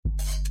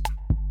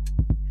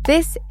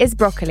This is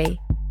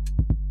Broccoli.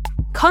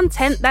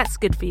 Content that's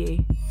good for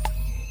you.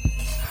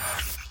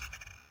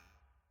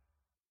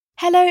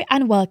 Hello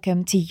and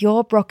welcome to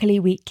Your Broccoli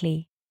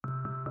Weekly.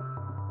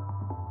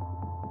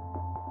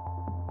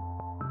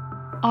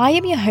 I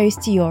am your host,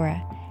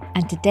 Diora,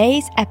 and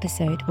today's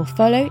episode will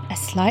follow a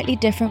slightly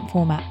different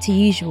format to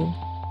usual.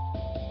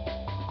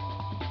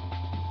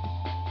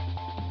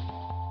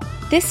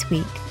 This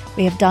week,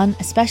 we have done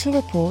a special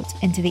report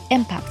into the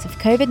impact of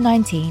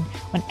COVID-19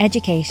 on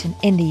education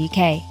in the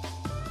UK.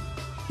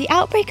 The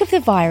outbreak of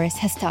the virus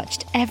has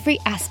touched every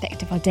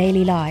aspect of our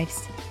daily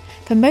lives.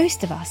 For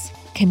most of us,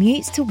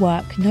 commutes to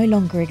work no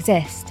longer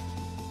exist.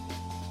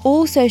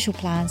 All social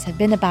plans have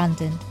been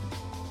abandoned,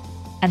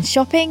 and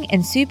shopping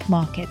in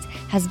supermarkets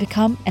has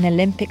become an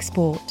Olympic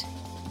sport.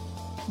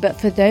 But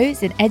for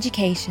those in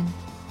education,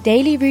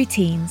 daily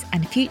routines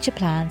and future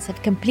plans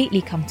have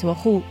completely come to a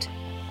halt.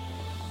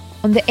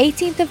 On the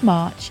 18th of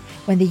March,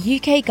 when the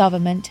UK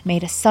government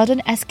made a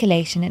sudden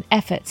escalation in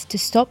efforts to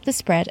stop the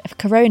spread of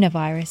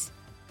coronavirus,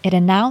 it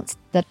announced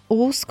that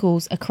all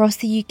schools across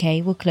the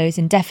UK will close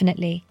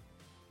indefinitely,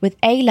 with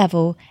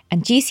A-level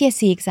and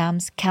GCSE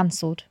exams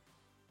cancelled.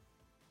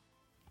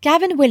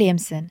 Gavin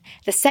Williamson,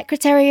 the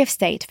Secretary of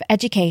State for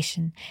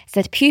Education,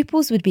 said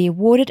pupils would be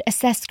awarded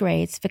assessed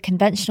grades for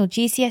conventional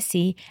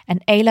GCSE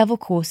and A-level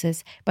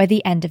courses by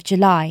the end of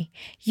July,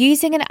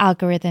 using an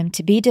algorithm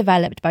to be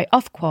developed by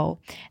Ofqual,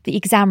 the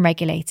exam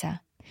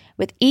regulator,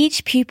 with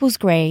each pupil's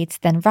grades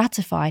then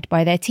ratified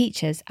by their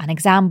teachers and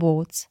exam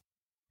boards.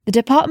 The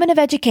Department of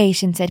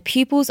Education said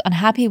pupils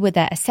unhappy with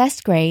their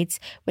assessed grades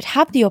would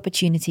have the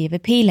opportunity of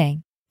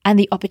appealing, and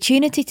the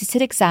opportunity to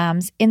sit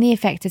exams in the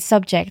affected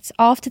subjects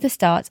after the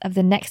start of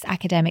the next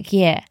academic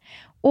year,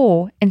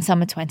 or in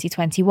summer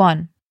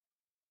 2021.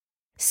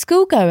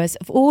 Schoolgoers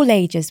of all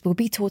ages will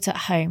be taught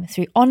at home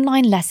through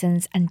online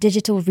lessons and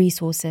digital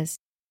resources,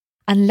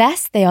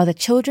 unless they are the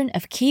children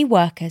of key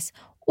workers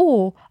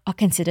or are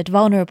considered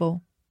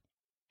vulnerable.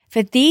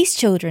 For these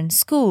children,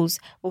 schools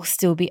will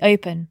still be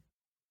open.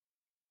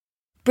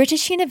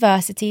 British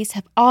universities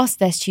have asked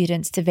their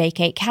students to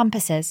vacate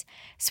campuses,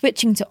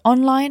 switching to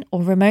online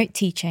or remote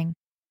teaching.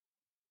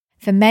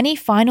 For many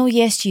final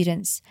year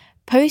students,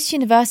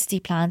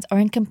 post-university plans are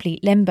in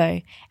complete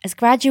limbo, as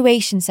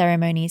graduation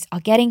ceremonies are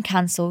getting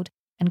cancelled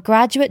and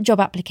graduate job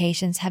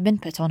applications have been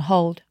put on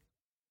hold.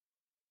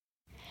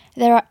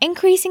 There are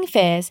increasing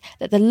fears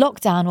that the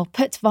lockdown will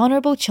put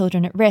vulnerable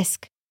children at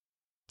risk.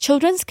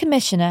 Children's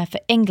Commissioner for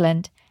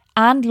England,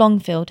 Anne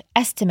Longfield,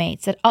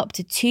 estimates that up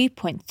to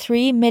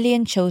 2.3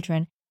 million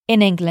children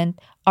in England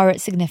are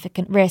at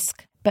significant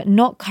risk, but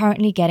not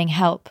currently getting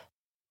help.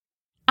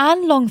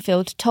 Anne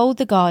Longfield told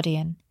The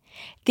Guardian,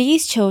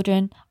 "These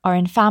children are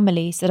in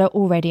families that are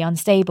already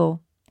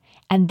unstable,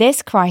 and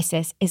this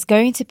crisis is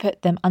going to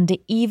put them under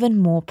even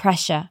more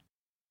pressure.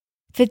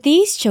 For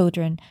these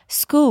children,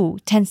 school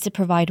tends to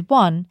provide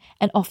 1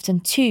 and often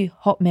 2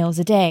 hot meals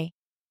a day.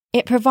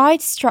 It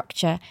provides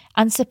structure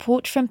and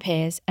support from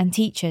peers and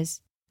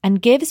teachers, and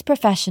gives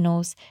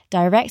professionals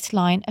direct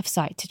line of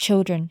sight to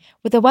children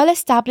with a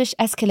well-established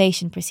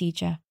escalation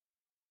procedure.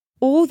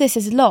 All this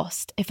is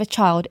lost if a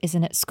child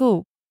isn't at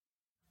school.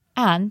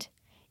 And,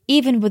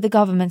 even with the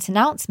government's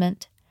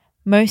announcement,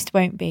 most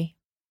won't be."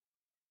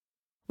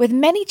 With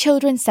many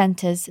children's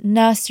centres,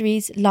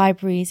 nurseries,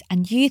 libraries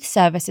and youth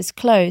services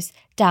closed,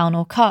 down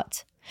or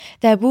cut,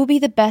 there will be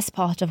the best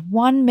part of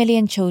 1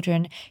 million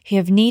children who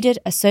have needed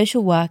a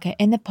social worker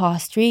in the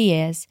past 3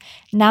 years,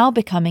 now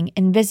becoming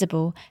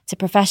invisible to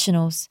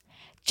professionals,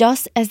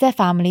 just as their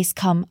families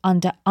come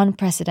under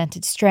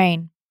unprecedented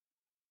strain.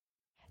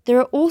 There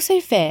are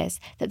also fears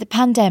that the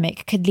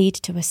pandemic could lead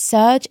to a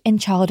surge in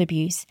child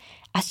abuse,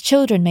 as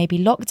children may be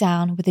locked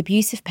down with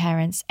abusive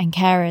parents and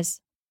carers.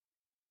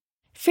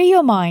 Free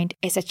Your Mind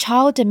is a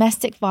child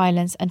domestic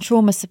violence and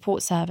trauma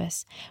support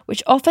service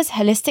which offers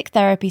holistic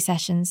therapy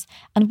sessions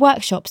and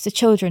workshops to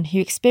children who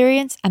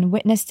experience and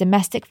witness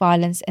domestic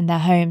violence in their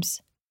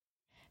homes.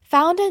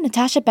 Founder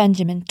Natasha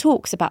Benjamin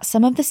talks about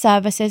some of the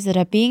services that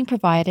are being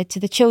provided to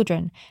the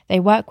children they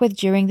work with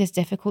during this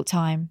difficult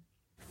time.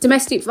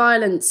 Domestic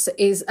violence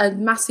is a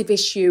massive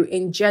issue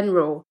in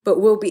general, but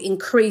will be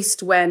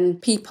increased when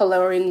people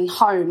are in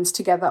homes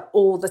together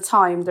all the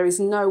time. There is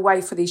no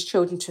way for these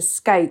children to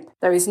escape.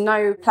 There is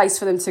no place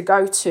for them to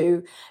go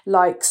to,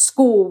 like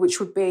school, which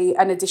would be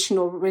an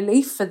additional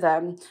relief for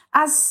them,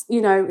 as,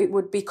 it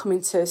would be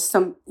coming to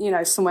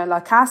somewhere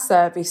like our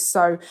service.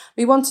 So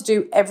we want to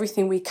do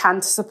everything we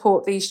can to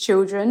support these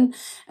children,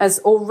 as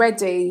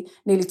already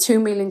nearly 2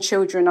 million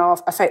children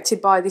are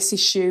affected by this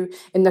issue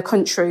in the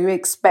country. We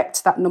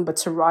expect that number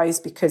to rise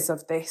because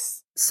of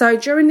this. So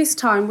during this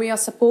time, we are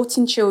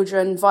supporting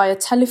children via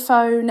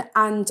telephone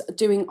and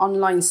doing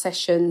online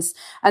sessions.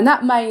 And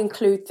that may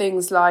include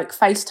things like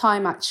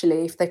FaceTime,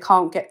 actually, if they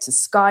can't get to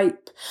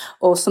Skype,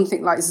 or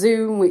something like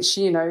Zoom, which,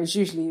 is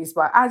usually used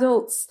by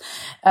adults.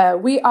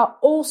 We are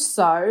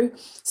also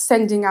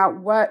sending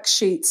out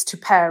worksheets to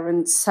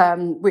parents,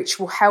 which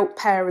will help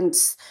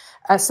parents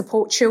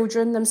support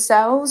children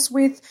themselves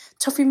with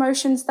tough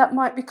emotions that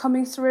might be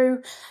coming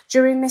through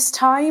during this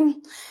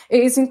time.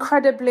 It is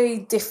incredibly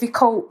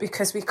difficult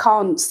because we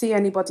can't see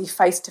anybody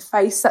face to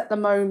face at the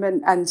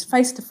moment, and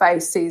face to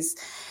face is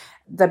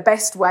the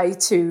best way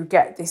to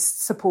get this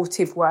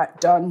supportive work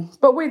done.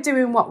 But we're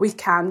doing what we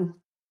can.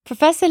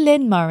 Professor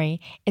Lynn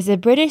Murray is a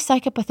British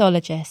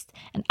psychopathologist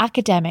and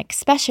academic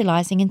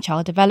specialising in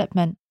child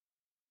development.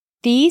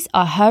 These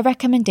are her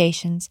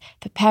recommendations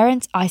for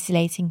parents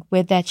isolating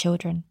with their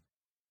children.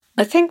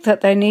 I think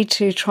that they need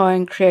to try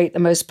and create the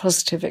most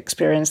positive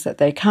experience that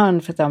they can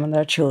for them and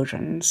their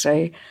children.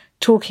 So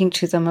talking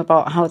to them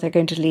about how they're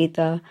going to lead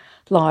their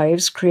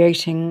lives,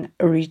 creating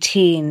a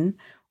routine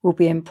will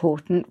be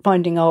important,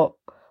 finding out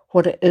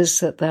what it is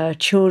that their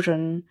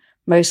children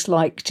most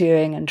like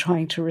doing and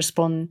trying to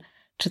respond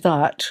to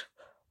that.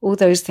 All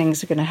those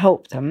things are going to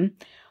help them.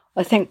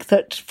 I think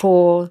that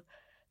for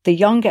the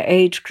younger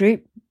age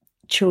group,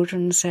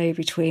 children say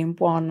between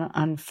 1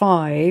 and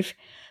 5,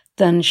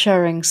 then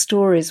sharing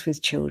stories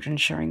with children,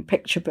 sharing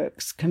picture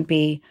books can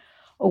be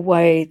a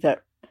way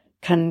that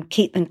can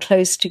keep them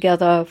close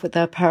together with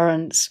their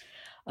parents,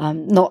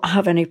 not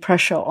have any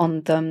pressure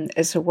on them,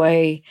 is a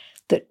way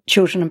that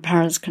children and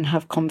parents can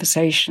have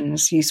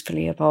conversations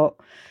usefully about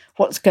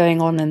what's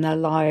going on in their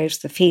lives,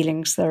 the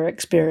feelings they're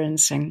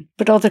experiencing.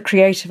 But other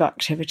creative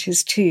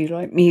activities too,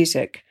 like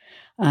music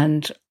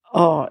and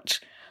art,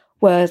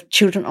 where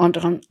children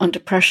aren't under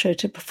pressure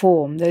to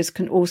perform, those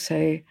can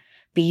also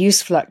be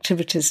useful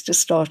activities to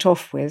start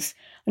off with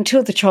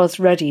until the child's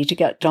ready to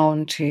get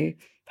down to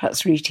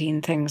perhaps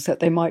routine things that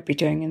they might be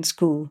doing in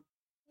school.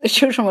 The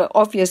children will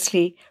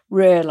obviously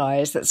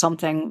realise that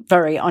something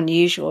very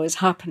unusual is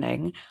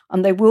happening,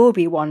 and they will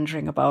be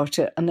wondering about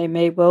it, and they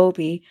may well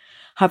be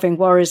having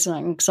worries and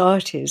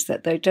anxieties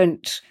that they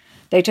don't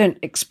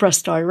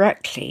express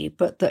directly,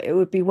 but that it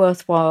would be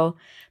worthwhile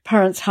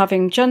parents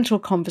having gentle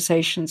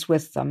conversations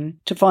with them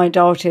to find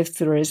out if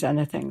there is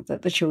anything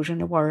that the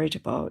children are worried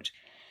about.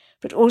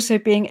 But also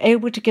being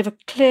able to give a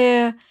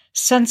clear,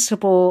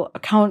 sensible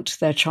account to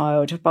their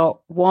child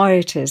about why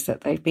it is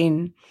that they've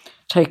been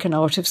taken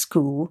out of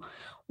school,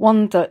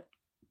 one that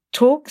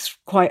talks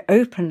quite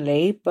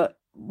openly but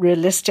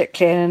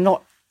realistically and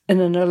not in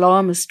an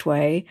alarmist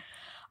way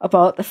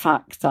about the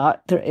fact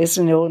that there is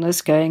an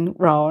illness going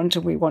round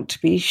and we want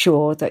to be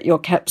sure that you're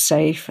kept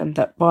safe, and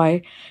that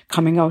by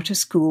coming out of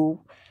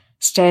school,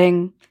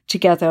 staying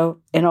together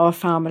in our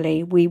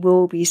family, we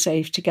will be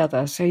safe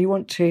together. So you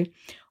want to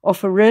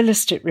offer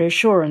realistic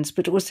reassurance,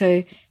 but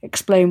also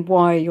explain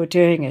why you're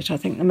doing it. I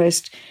think the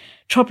most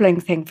troubling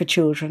thing for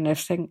children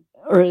if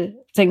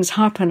things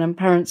happen and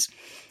parents,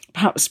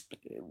 perhaps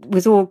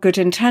with all good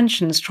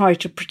intentions, try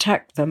to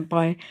protect them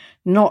by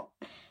not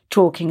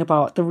talking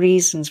about the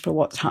reasons for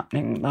what's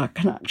happening, that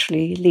can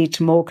actually lead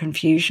to more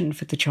confusion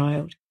for the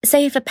child.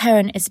 Say if a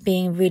parent is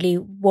being really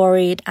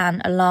worried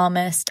and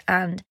alarmist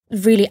and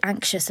really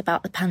anxious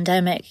about the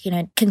pandemic,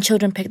 can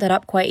children pick that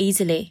up quite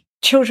easily?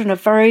 Children are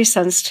very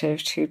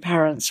sensitive to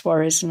parents'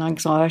 worries and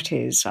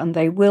anxieties, and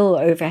they will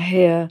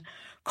overhear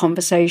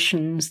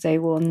conversations. They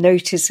will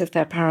notice if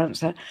their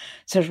parents are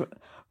sort of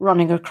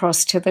running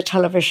across to the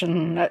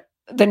television,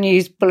 the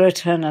news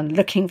bulletin, and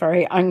looking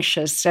very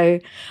anxious. So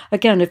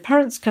again, if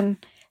parents can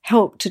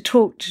help to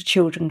talk to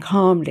children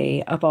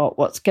calmly about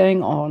what's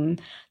going on,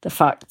 the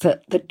fact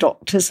that the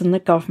doctors and the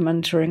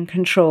government are in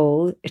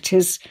control, it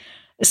is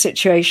a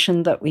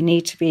situation that we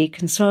need to be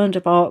concerned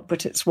about,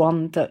 but it's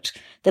one that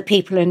the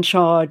people in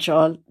charge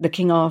are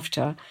looking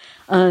after,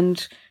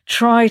 and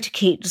try to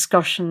keep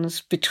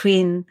discussions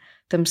between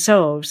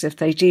themselves if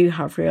they do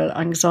have real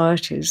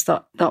anxieties.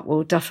 That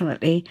will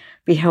definitely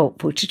be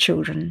helpful to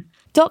children.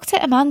 Dr.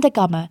 Amanda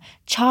Gummer,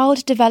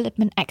 child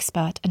development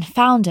expert and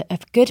founder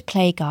of Good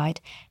Play Guide,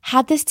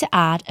 had this to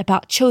add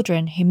about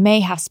children who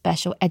may have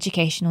special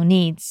educational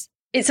needs.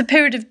 It's a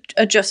period of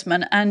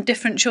adjustment, and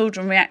different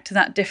children react to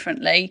that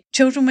differently.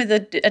 Children with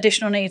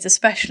additional needs,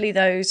 especially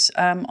those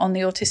on the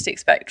autistic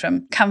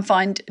spectrum, can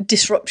find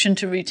disruption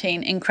to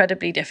routine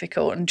incredibly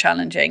difficult and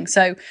challenging.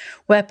 So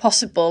where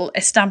possible,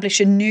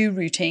 establish a new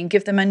routine,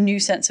 give them a new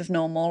sense of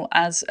normal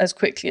as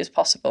quickly as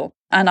possible.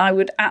 And I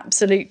would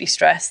absolutely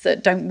stress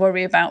that don't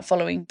worry about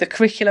following the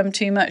curriculum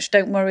too much.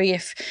 Don't worry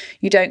if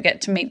you don't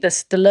get to meet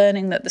the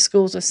learning that the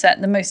schools have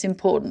set. The most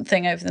important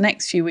thing over the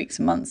next few weeks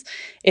and months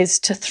is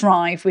to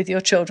thrive with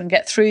your children,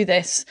 get through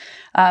this,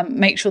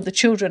 make sure the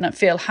children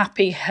feel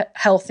happy,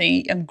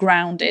 healthy and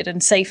grounded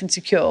and safe and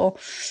secure.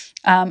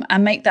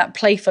 And make that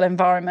playful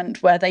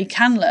environment where they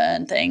can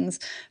learn things,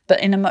 but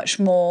in a much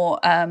more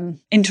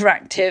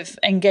interactive,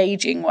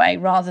 engaging way,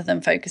 rather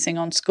than focusing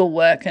on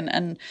schoolwork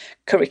and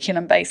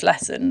curriculum-based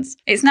lessons.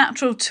 It's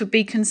natural to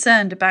be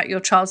concerned about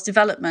your child's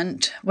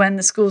development when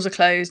the schools are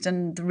closed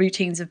and the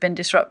routines have been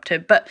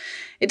disrupted, but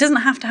it doesn't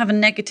have to have a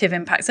negative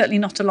impact, certainly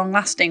not a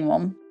long-lasting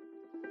one.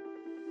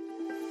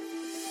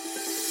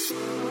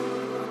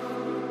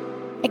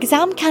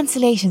 Exam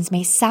cancellations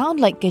may sound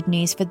like good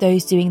news for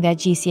those doing their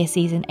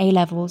GCSEs and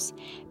A-levels,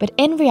 but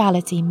in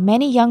reality,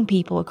 many young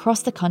people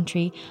across the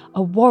country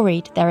are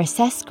worried their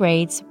assessed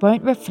grades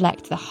won't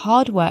reflect the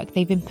hard work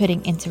they've been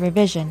putting into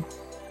revision.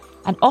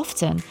 And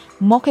often,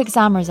 mock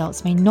exam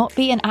results may not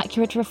be an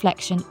accurate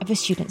reflection of a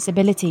student's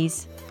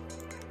abilities.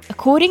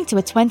 According to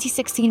a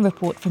 2016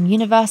 report from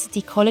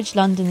University College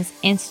London's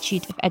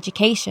Institute of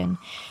Education,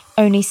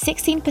 only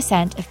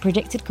 16% of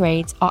predicted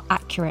grades are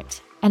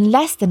accurate, and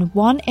less than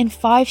 1 in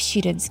 5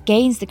 students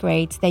gains the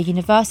grades their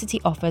university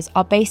offers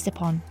are based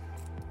upon.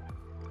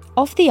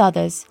 Of the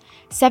others,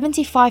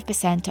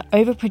 75% are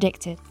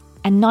overpredicted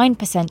and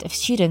 9% of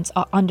students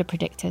are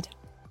underpredicted.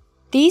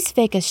 These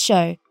figures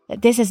show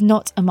that this is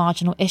not a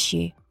marginal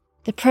issue.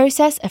 The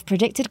process of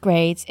predicted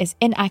grades is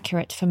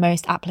inaccurate for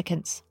most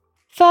applicants.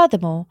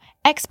 Furthermore,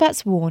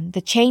 experts warn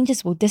the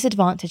changes will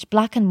disadvantage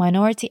Black and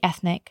minority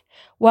ethnic,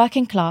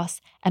 working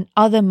class, and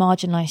other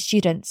marginalised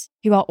students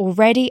who are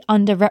already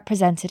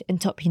underrepresented in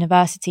top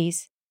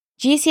universities.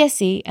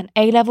 GCSE and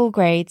A-level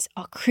grades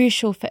are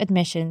crucial for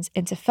admissions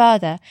into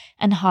further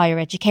and higher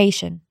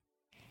education.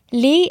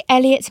 Lee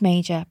Elliott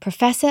Major,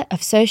 Professor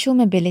of Social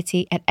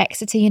Mobility at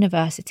Exeter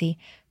University,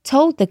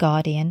 told The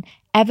Guardian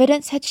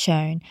evidence had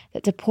shown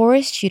that the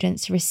poorest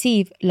students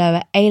receive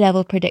lower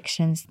A-level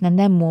predictions than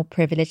their more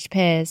privileged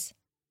peers.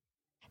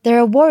 There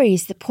are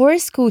worries that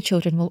poorest school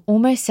children will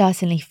almost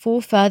certainly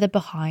fall further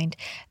behind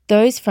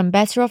those from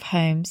better off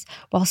homes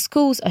while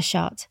schools are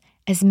shut,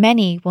 as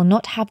many will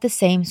not have the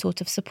same sort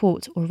of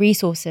support or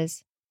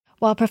resources.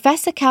 While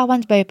Professor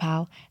Kalwant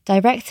Bhopal,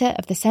 Director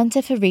of the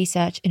Centre for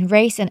Research in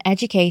Race and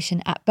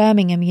Education at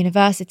Birmingham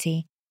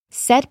University,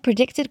 said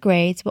predicted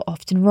grades were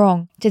often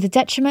wrong, to the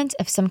detriment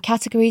of some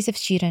categories of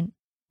student.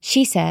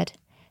 She said,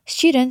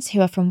 students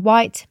who are from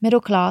white,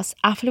 middle-class,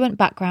 affluent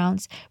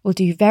backgrounds will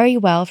do very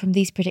well from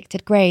these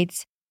predicted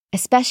grades,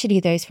 especially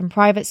those from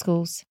private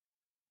schools.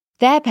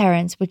 Their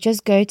parents would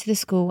just go to the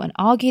school and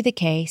argue the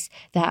case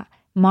that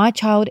my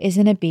child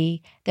isn't a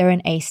B, they're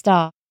an A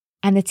star,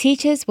 and the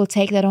teachers will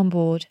take that on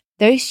board.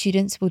 Those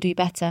students will do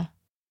better.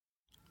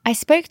 I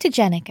spoke to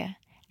Jenica,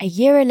 a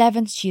Year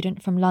 11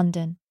 student from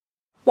London.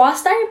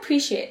 Whilst I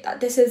appreciate that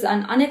this is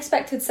an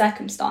unexpected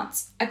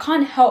circumstance, I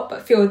can't help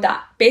but feel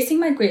that basing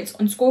my grades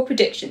on score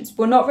predictions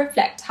will not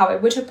reflect how I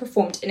would have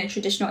performed in a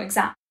traditional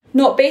exam.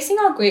 Not basing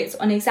our grades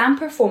on exam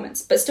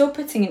performance but still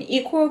putting an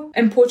equal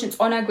importance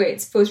on our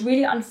grades feels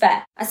really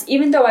unfair, as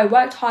even though I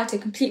worked hard to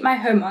complete my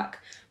homework,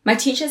 my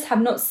teachers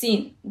have not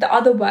seen the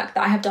other work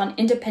that I have done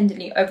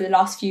independently over the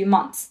last few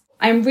months.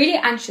 I am really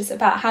anxious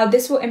about how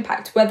this will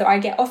impact whether I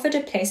get offered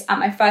a place at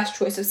my first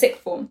choice of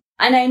sixth form.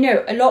 And I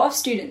know a lot of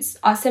students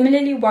are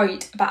similarly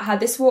worried about how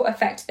this will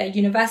affect their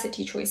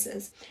university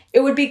choices.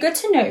 It would be good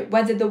to know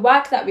whether the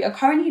work that we are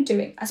currently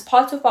doing as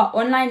part of our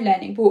online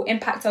learning will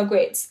impact our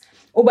grades,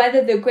 or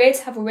whether the grades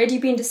have already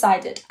been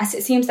decided, as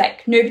it seems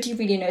like nobody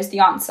really knows the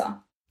answer.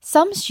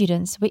 Some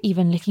students were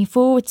even looking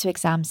forward to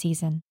exam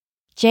season.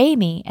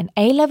 Jamie, an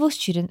A-level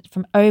student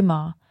from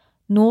Omagh,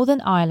 Northern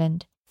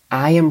Ireland.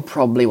 I am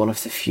probably one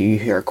of the few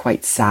who are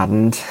quite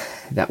saddened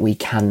that we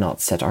cannot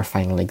sit our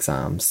final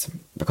exams,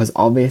 because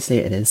obviously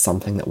it is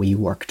something that we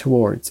work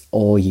towards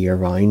all year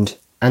round.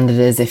 And it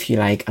is, if you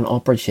like, an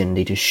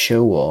opportunity to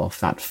show off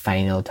that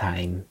final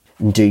time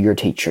and do your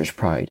teachers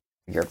proud.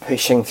 You're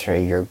pushing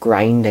through, you're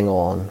grinding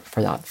on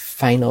for that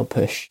final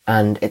push,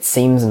 and it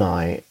seems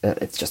now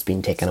that it's just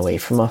been taken away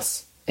from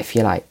us, if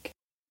you like.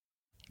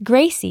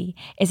 Gracie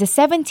is a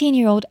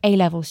 17-year-old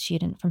A-level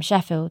student from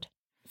Sheffield.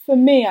 For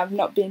me, I've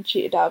not been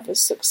cheated out of a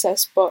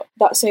success, but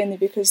that's only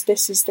because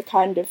this is the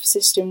kind of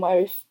system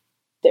where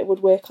it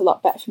would work a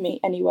lot better for me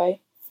anyway,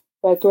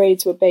 where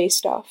grades were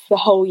based off the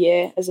whole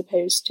year as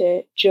opposed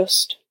to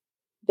just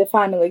the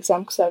final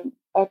exam, because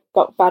I've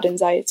got bad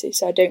anxiety,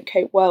 so I don't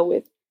cope well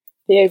with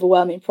the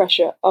overwhelming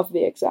pressure of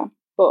the exam.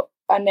 But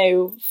I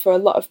know for a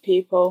lot of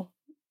people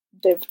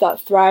that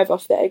thrive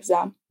off the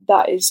exam,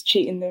 that is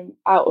cheating them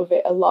out of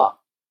it a lot.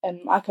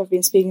 And like I've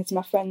been speaking to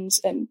my friends,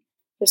 and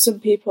for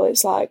some people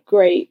it's like,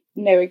 great,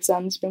 no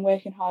exams, been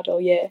working hard all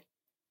year.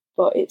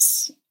 But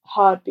it's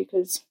hard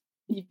because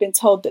you've been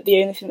told that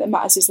the only thing that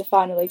matters is the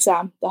final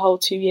exam, the whole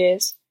 2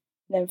 years.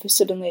 And then for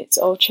suddenly it's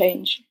all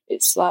changed.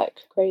 It's like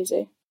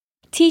crazy.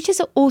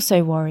 Teachers are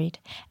also worried.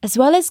 As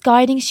well as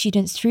guiding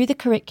students through the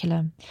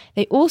curriculum,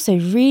 they also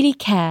really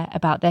care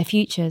about their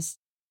futures.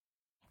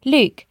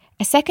 Luke,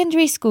 a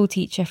secondary school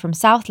teacher from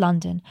South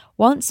London,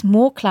 wants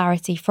more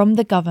clarity from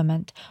the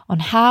government on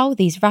how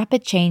these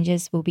rapid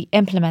changes will be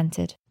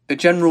implemented. The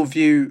general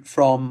view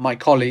from my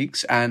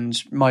colleagues,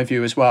 and my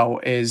view as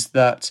well, is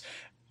that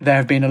there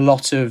have been a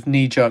lot of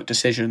knee-jerk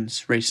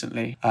decisions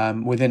recently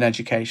within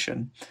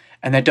education,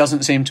 and there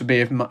doesn't seem to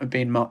have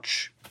been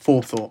much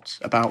forethought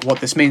about what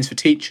this means for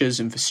teachers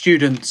and for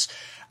students,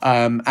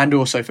 and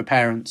also for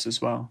parents as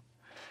well.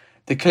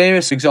 The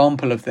clearest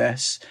example of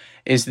this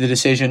is the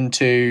decision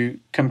to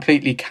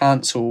completely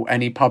cancel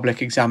any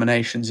public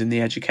examinations in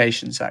the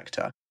education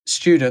sector.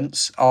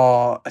 students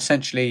are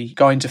essentially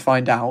going to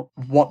find out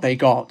what they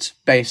got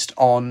based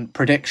on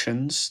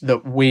predictions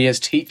that we as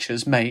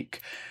teachers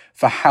make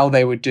for how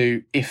they would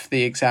do if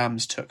the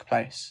exams took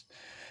place.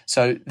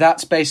 So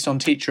that's based on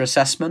teacher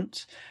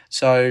assessment.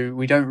 So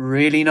we don't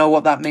really know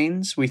what that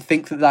means. We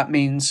think that that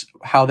means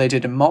how they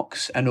did in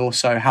mocks and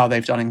also how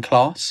they've done in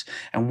class.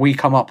 And we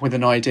come up with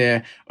an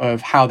idea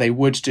of how they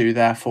would do,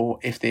 therefore,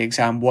 if the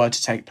exam were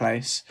to take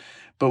place.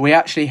 But we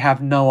actually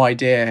have no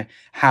idea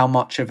how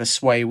much of a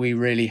sway we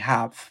really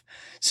have.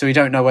 So we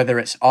don't know whether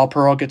it's our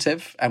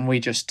prerogative and we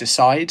just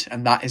decide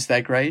and that is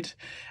their grade,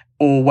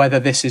 or whether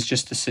this is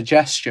just a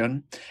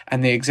suggestion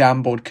and the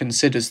exam board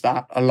considers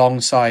that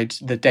alongside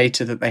the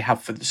data that they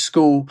have for the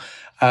school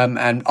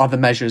and other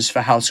measures for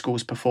how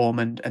schools perform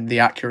and the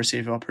accuracy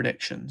of our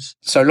predictions.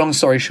 So long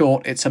story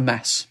short, it's a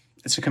mess.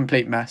 It's a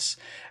complete mess.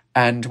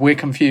 And we're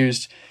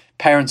confused,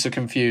 parents are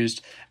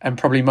confused, and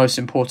probably most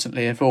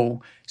importantly of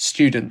all,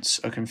 students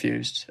are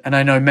confused. And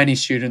I know many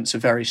students are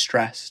very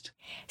stressed.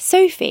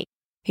 Sophie,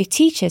 who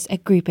teaches a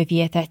group of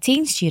Year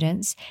 13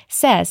 students,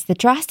 says the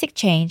drastic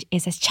change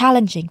is as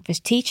challenging for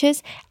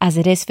teachers as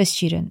it is for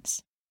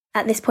students.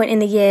 At this point in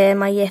the year,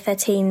 my Year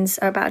 13s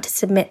are about to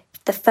submit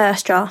the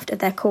first draft of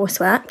their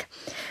coursework,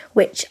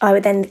 which I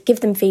would then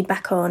give them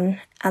feedback on,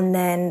 and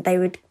then they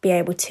would be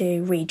able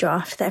to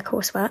redraft their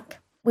coursework.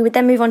 We would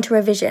then move on to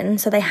revision,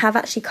 so they have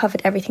actually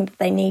covered everything that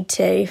they need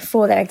to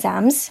for their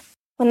exams.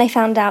 When they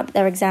found out that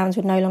their exams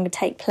would no longer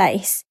take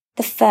place,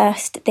 the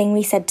first thing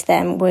we said to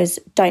them was,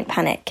 don't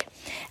panic.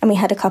 And we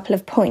had a couple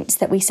of points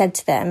that we said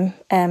to them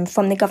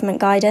from the government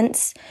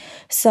guidance.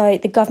 So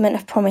the government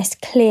have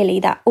promised clearly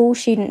that all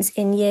students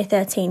in Year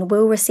 13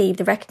 will receive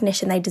the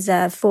recognition they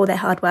deserve for their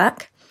hard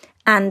work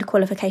and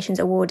qualifications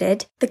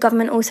awarded. The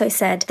government also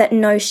said that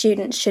no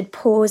students should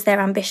pause their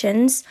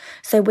ambitions.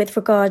 So with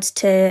regards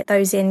to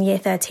those in Year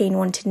 13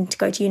 wanting to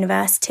go to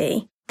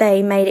university,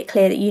 they made it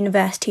clear that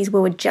universities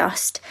will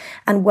adjust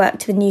and work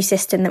to the new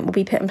system that will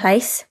be put in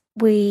place.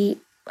 We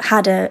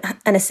had an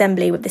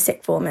assembly with the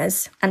sixth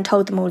formers and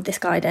told them all of this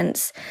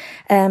guidance.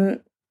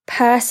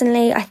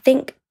 Personally, I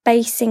think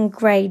basing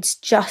grades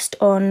just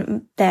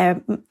on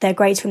their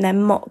grades from their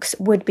mocks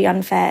would be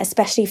unfair,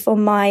 especially for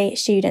my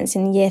students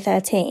in Year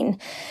 13.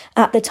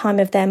 At the time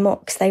of their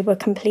mocks, they were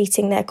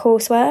completing their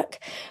coursework.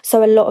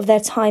 So a lot of their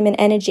time and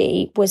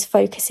energy was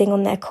focusing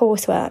on their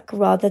coursework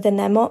rather than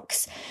their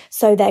mocks.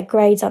 So their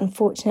grades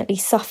unfortunately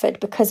suffered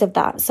because of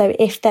that. So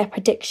if their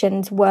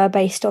predictions were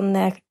based on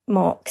their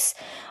mocks,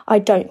 I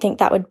don't think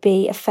that would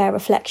be a fair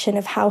reflection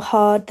of how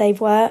hard they've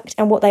worked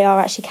and what they are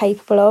actually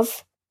capable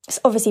of. It's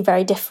obviously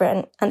very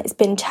different and it's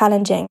been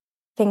challenging.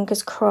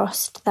 Fingers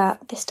crossed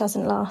that this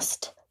doesn't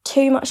last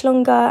too much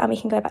longer and we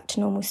can go back to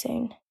normal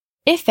soon.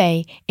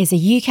 Ife is a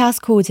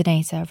UCAS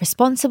coordinator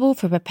responsible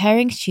for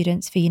preparing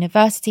students for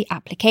university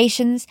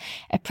applications,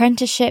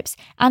 apprenticeships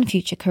and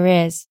future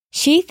careers.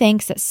 She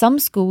thinks that some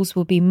schools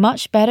will be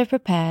much better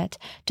prepared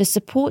to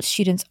support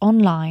students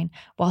online,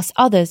 whilst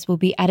others will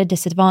be at a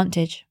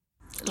disadvantage.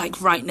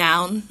 Like right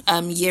now,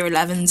 Year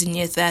 11s and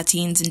Year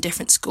 13s in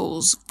different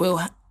schools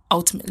will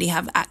ultimately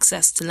have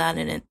access to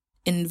learning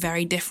in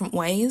very different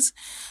ways.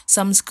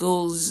 Some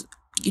schools,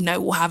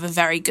 will have a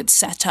very good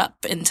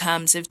setup in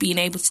terms of being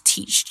able to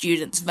teach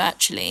students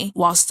virtually,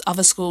 whilst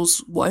other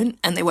schools won't,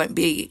 and they won't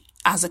be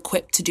as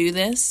equipped to do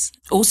this.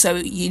 Also,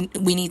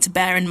 we need to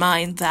bear in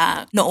mind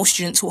that not all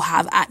students will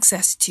have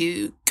access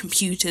to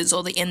computers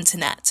or the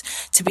internet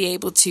to be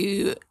able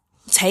to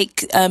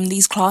take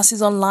these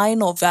classes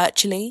online or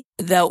virtually.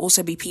 There'll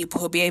also be people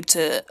who'll be able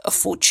to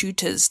afford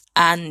tutors,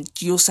 and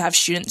you also have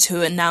students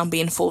who are now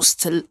being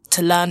forced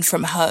to learn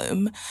from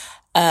home,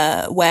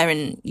 where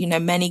in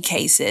many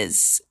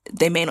cases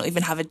they may not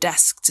even have a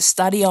desk to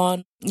study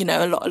on.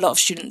 A lot of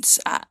students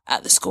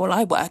at the school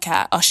I work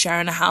at are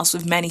sharing a house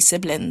with many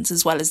siblings,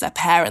 as well as their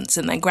parents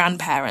and their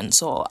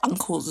grandparents or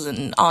uncles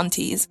and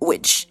aunties,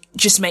 which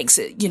just makes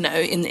it,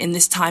 in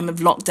this time of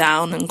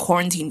lockdown and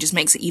quarantine, just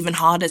makes it even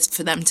harder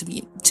for them to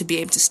be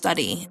able to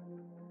study.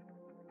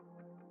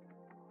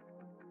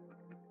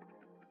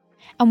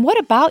 And what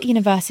about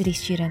university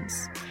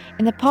students?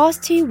 In the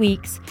past 2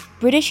 weeks,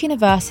 British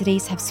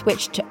universities have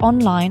switched to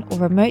online or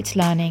remote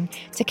learning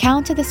to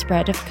counter the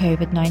spread of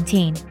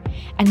COVID-19,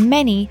 and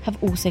many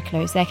have also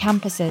closed their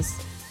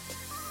campuses.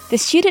 The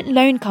student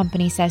loan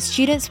company says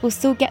students will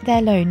still get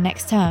their loan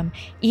next term,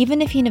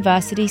 even if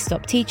universities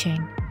stop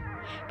teaching.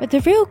 But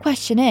the real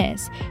question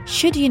is,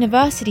 should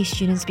university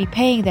students be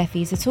paying their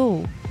fees at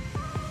all?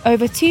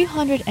 Over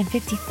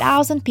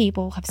 250,000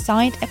 people have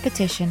signed a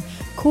petition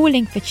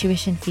calling for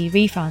tuition fee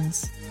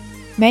refunds.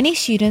 Many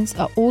students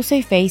are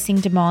also facing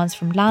demands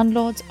from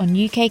landlords on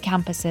UK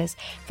campuses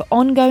for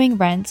ongoing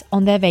rent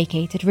on their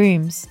vacated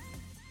rooms.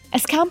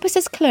 As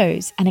campuses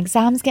close and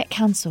exams get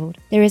cancelled,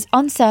 there is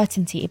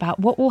uncertainty about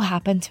what will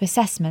happen to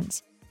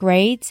assessments,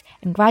 grades,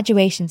 and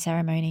graduation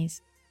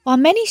ceremonies. While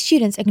many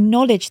students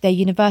acknowledge their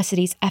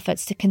university's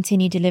efforts to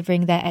continue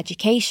delivering their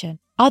education,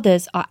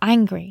 others are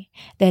angry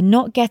they're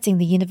not getting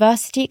the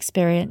university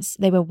experience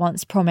they were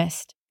once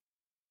promised.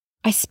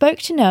 I spoke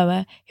to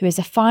Noah, who is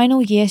a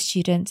final year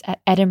student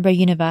at Edinburgh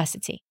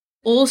University.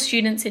 All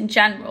students in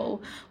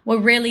general were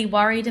really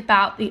worried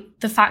about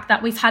the fact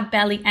that we've had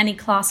barely any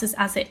classes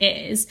as it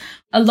is.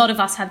 A lot of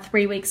us had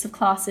 3 weeks of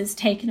classes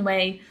taken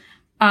away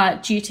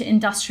due to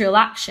industrial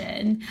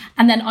action.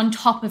 And then on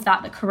top of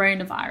that, the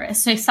coronavirus.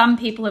 So some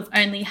people have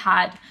only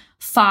had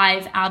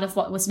 5 out of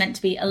what was meant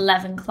to be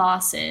 11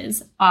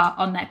 classes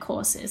on their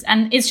courses.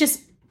 And it's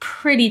just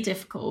pretty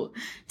difficult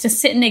to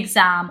sit an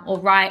exam or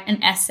write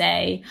an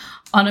essay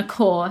on a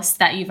course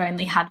that you've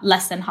only had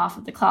less than half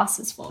of the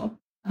classes for.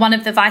 One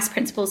of the vice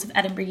principals of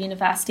Edinburgh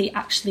University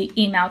actually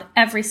emailed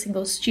every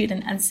single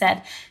student and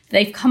said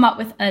they've come up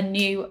with a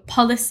new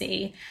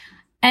policy.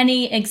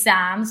 Any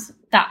exams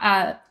that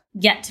are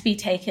yet to be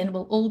taken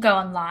will all go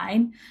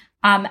online.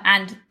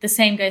 And the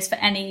same goes for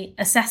any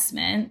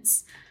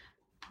assessments.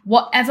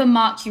 Whatever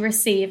mark you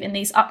receive in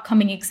these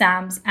upcoming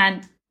exams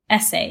and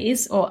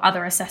essays or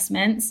other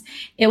assessments,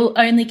 it will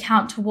only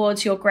count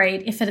towards your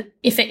grade if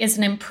it is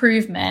an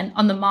improvement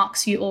on the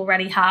marks you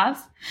already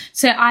have.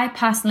 So I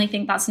personally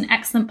think that's an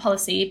excellent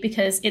policy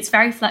because it's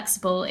very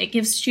flexible. It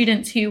gives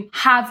students who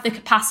have the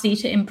capacity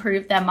to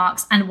improve their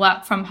marks and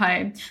work from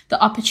home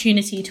the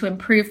opportunity to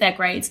improve their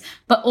grades,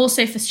 but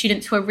also for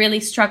students who are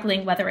really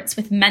struggling, whether it's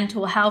with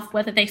mental health,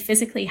 whether they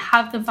physically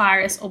have the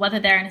virus, or whether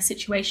they're in a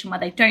situation where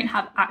they don't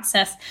have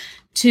access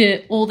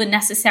to all the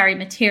necessary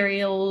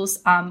materials,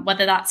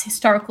 whether that's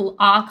historical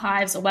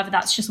archives or whether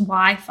that's just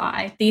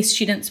Wi-Fi. These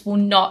students will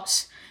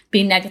not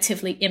be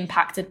negatively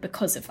impacted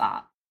because of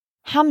that.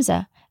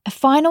 Hamza, a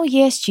final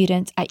year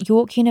student at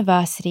York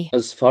University.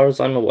 As far as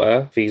I'm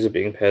aware, fees are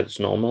being paid as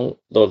normal,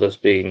 though there's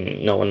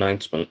been no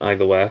announcement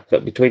either way.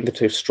 But between the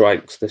 2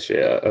 strikes this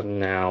year and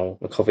now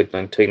the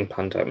COVID-19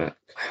 pandemic,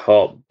 I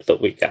hope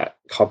that we get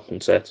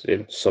compensated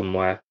in some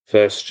way.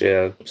 First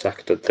year,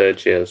 second and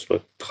third years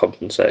were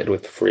compensated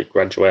with free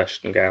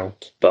graduation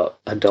gowns, but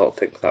I don't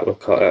think that will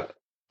cut it.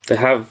 They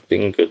have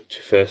been good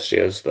to first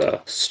years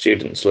though.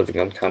 Students living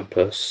on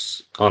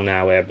campus are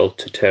now able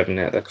to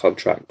terminate their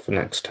contract for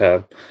next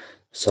term,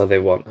 so they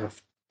won't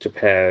have to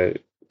pay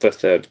the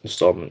third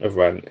instalment of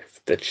rent if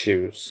they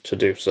choose to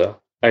do so.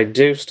 I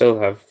do still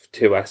have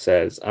 2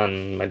 essays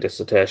and my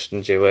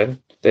dissertation due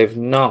in. They've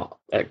not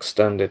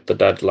extended the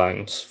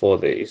deadlines for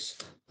these,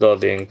 though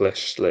the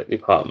English Lit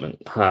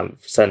department have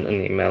sent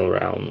an email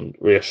around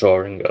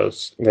reassuring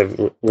us.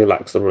 They've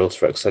relaxed the rules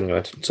for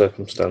extenuating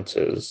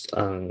circumstances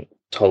and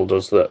told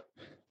us that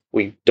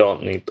we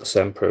don't need the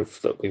same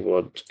proof that we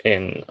would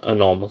in a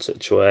normal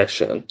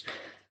situation.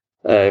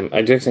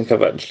 I do think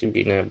I've actually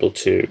been able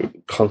to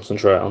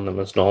concentrate on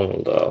them as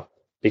normal though,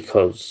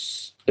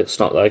 because it's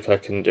not like I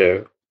can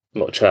do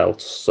much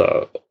else,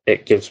 so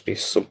it gives me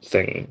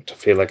something to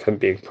feel like I'm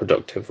being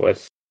productive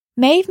with.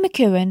 Maeve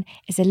McEwen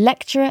is a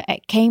lecturer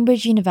at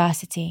Cambridge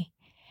University,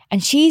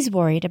 and she's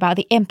worried about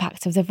the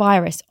impact of the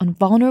virus on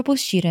vulnerable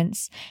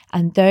students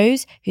and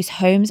those whose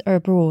homes are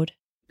abroad.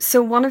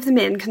 So one of the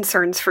main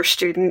concerns for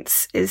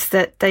students is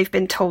that they've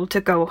been told to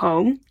go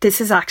home.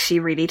 This is actually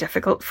really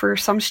difficult for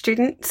some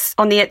students.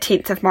 On the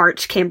 18th of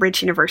March,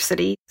 Cambridge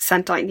University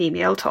sent out an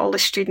email to all the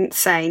students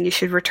saying you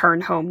should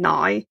return home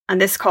now.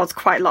 And this caused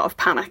quite a lot of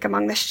panic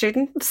among the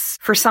students.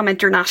 For some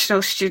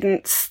international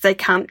students, they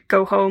can't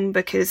go home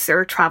because there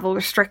are travel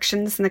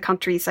restrictions in the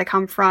countries they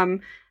come from.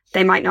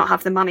 They might not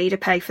have the money to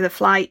pay for the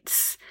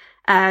flights.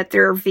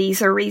 There are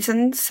visa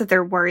reasons, so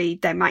they're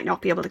worried they might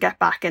not be able to get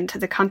back into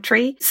the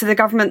country. So the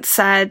government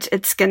said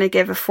it's going to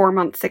give a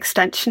 4-month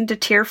extension to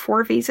Tier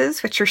 4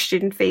 visas, which are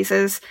student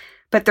visas,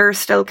 but there are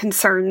still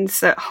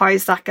concerns that how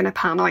is that going to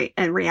pan out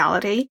in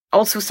reality.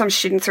 Also, some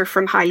students are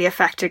from highly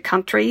affected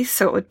countries,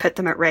 so it would put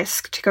them at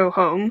risk to go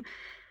home.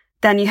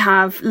 Then you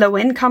have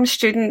low-income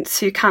students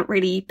who can't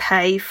really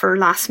pay for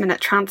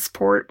last-minute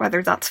transport,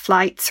 whether that's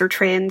flights or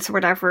trains or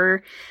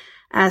whatever.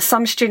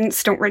 Some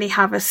students don't really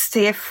have a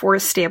safe or a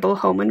stable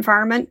home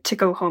environment to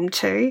go home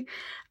to.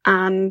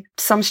 And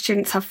some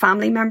students have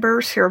family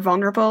members who are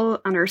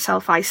vulnerable and are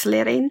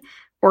self-isolating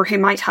or who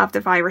might have the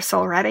virus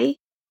already.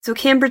 So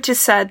Cambridge has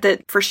said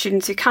that for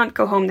students who can't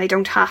go home, they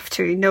don't have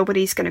to.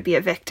 Nobody's going to be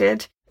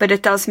evicted. But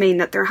it does mean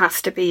that there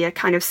has to be a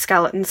kind of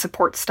skeleton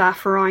support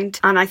staff around.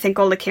 And I think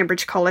all the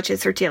Cambridge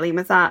colleges are dealing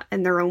with that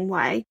in their own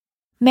way.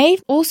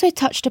 Maeve also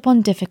touched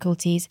upon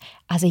difficulties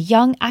as a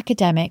young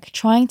academic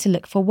trying to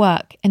look for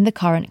work in the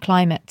current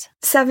climate.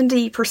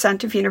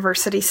 70% of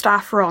university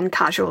staff are on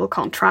casual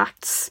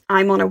contracts.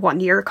 I'm on a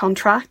 1-year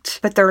contract,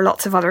 but there are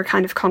lots of other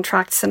kind of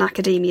contracts in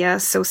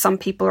academia. So some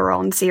people are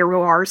on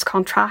 0 hours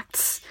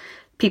contracts,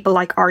 people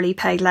like hourly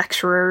paid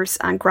lecturers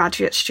and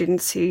graduate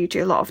students who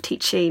do a lot of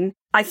teaching.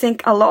 I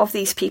think a lot of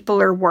these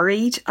people are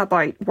worried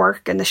about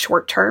work in the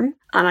short term.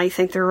 And I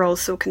think there are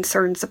also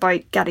concerns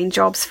about getting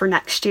jobs for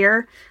next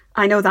year.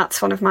 I know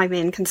that's one of my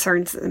main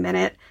concerns at the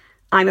minute.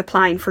 I'm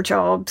applying for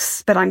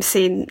jobs, but I'm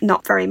seeing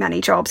not very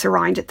many jobs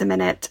around at the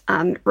minute,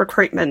 and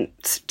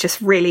recruitment's just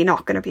really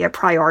not going to be a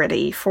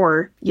priority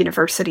for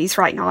universities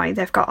right now.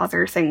 They've got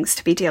other things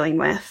to be dealing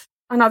with.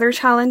 Another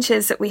challenge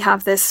is that we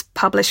have this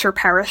publish or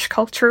perish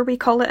culture, we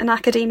call it in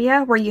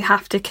academia, where you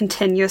have to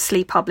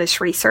continuously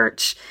publish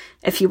research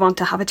if you want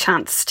to have a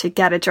chance to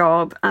get a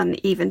job and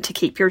even to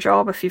keep your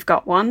job if you've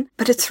got one.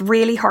 But it's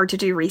really hard to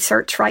do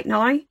research right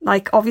now.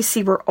 Like,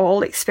 obviously, we're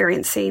all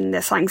experiencing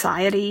this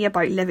anxiety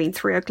about living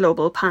through a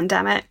global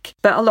pandemic,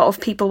 but a lot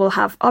of people will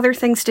have other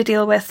things to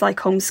deal with, like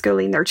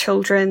homeschooling their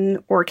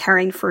children or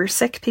caring for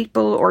sick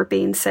people or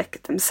being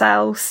sick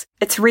themselves.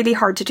 It's really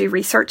hard to do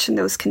research in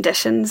those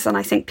conditions, and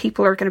I think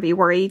people are going to be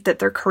worried that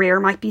their career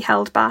might be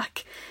held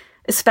back,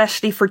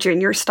 especially for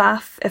junior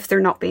staff if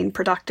they're not being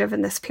productive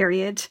in this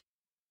period.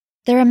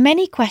 There are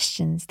many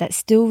questions that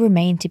still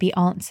remain to be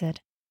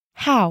answered.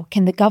 How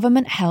can the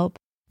government help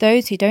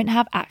those who don't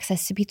have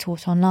access to be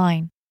taught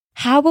online?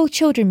 How will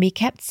children be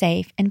kept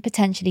safe in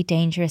potentially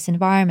dangerous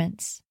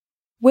environments?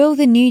 Will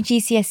the new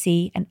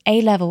GCSE and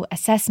A-level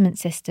assessment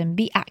system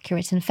be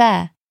accurate and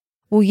fair?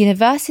 Will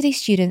university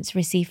students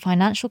receive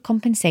financial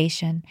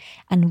compensation,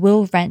 and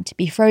will rent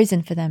be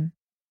frozen for them?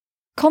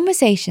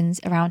 Conversations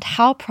around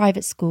how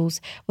private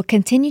schools will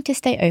continue to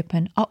stay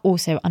open are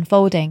also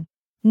unfolding.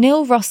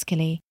 Neil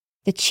Roskilly,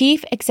 the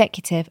chief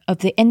executive of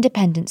the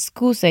Independent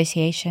School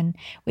Association,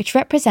 which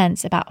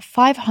represents about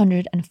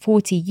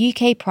 540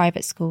 UK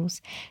private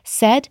schools,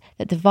 said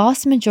that the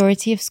vast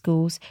majority of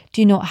schools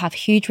do not have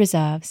huge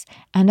reserves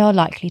and are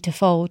likely to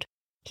fold.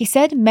 He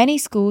said many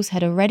schools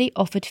had already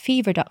offered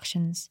fee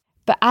reductions,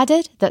 but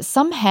added that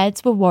some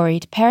heads were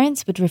worried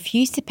parents would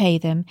refuse to pay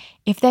them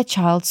if their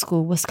child's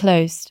school was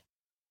closed.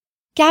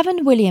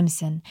 Gavin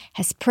Williamson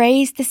has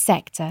praised the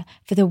sector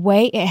for the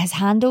way it has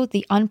handled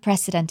the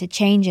unprecedented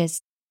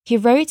changes. He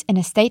wrote in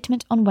a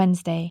statement on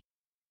Wednesday,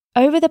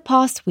 "Over the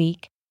past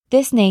week,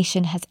 this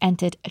nation has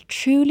entered a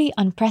truly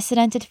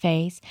unprecedented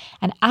phase,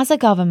 and as a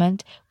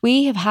government,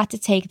 we have had to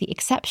take the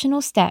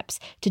exceptional steps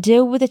to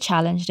deal with the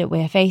challenge that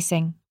we're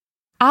facing."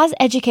 As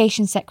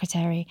Education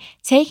Secretary,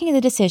 taking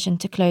the decision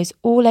to close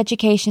all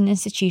education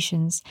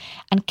institutions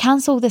and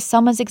cancel the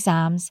summer's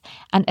exams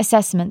and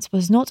assessments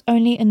was not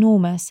only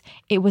enormous,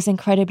 it was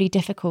incredibly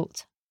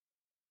difficult.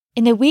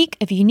 In a week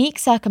of unique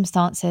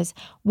circumstances,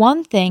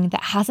 one thing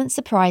that hasn't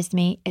surprised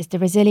me is the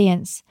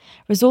resilience,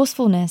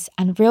 resourcefulness,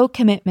 and real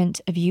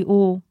commitment of you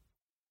all.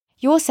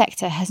 Your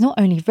sector has not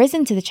only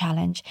risen to the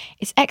challenge,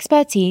 its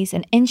expertise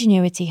and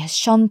ingenuity has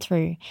shone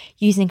through,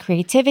 using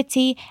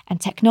creativity and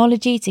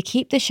technology to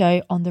keep the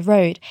show on the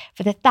road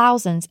for the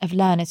thousands of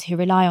learners who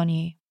rely on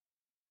you.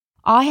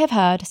 I have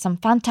heard some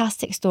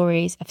fantastic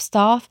stories of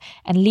staff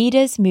and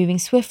leaders moving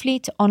swiftly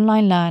to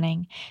online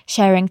learning,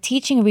 sharing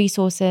teaching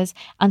resources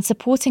and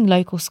supporting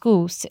local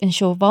schools to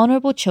ensure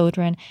vulnerable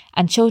children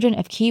and children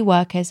of key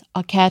workers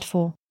are cared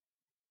for.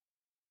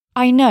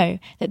 I know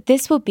that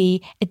this will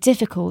be a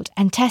difficult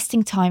and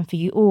testing time for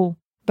you all,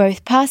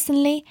 both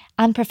personally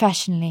and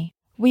professionally.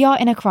 We are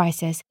in a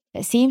crisis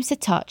that seems to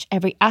touch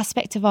every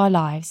aspect of our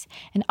lives,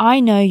 and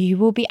I know you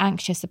will be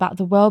anxious about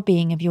the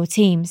well-being of your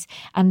teams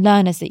and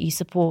learners that you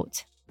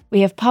support. We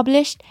have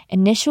published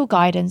initial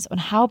guidance on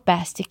how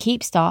best to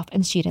keep staff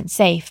and students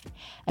safe,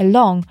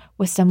 along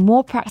with some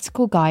more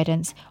practical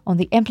guidance on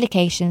the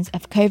implications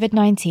of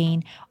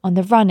COVID-19 on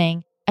the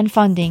running and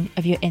funding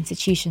of your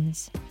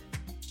institutions.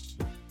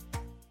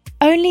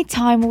 Only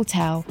time will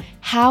tell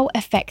how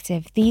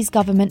effective these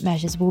government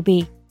measures will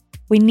be.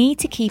 We need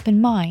to keep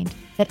in mind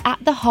that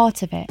at the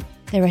heart of it,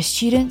 there are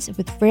students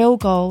with real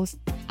goals,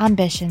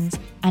 ambitions,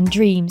 and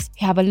dreams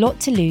who have a lot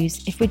to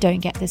lose if we don't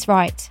get this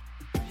right.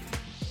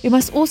 We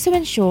must also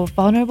ensure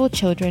vulnerable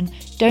children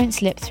don't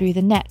slip through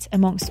the net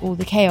amongst all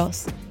the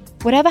chaos.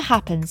 Whatever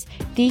happens,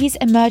 these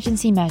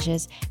emergency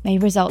measures may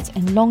result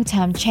in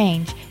long-term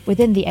change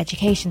within the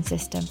education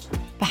system.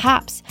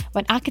 Perhaps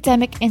when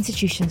academic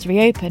institutions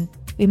reopen,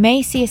 we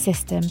may see a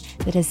system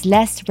that is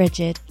less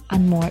rigid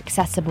and more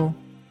accessible.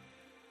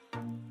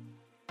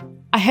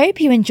 I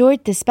hope you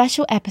enjoyed this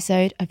special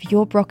episode of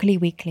Your Broccoli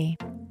Weekly.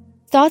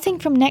 Starting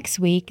from next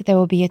week, there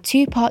will be a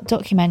 2-part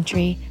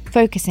documentary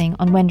focusing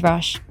on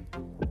Windrush.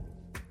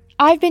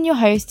 I've been your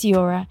host,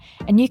 Diora,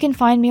 and you can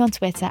find me on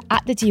Twitter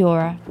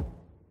 @TheDiora.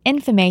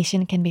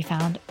 Information can be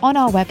found on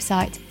our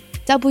website,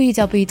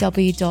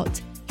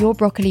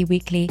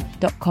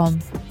 www.yourbroccoliweekly.com.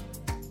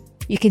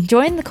 You can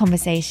join the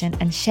conversation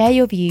and share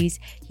your views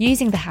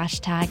using the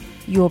hashtag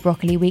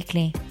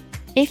YourBroccoliWeekly.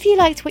 If you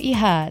liked what you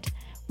heard,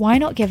 why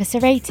not give us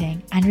a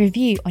rating and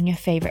review on your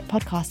favourite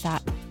podcast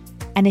app?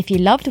 And if you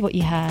loved what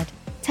you heard,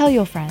 tell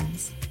your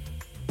friends.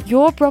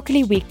 Your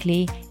Broccoli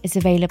Weekly is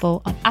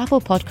available on Apple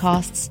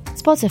Podcasts,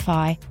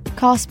 Spotify,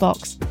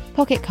 Castbox,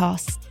 Pocket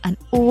Casts, and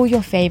all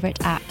your favourite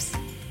apps.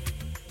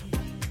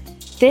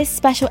 This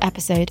special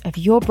episode of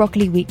Your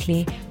Broccoli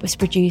Weekly was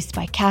produced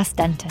by Cass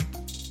Denton.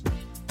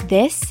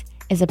 This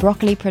is a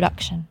Broccoli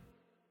production.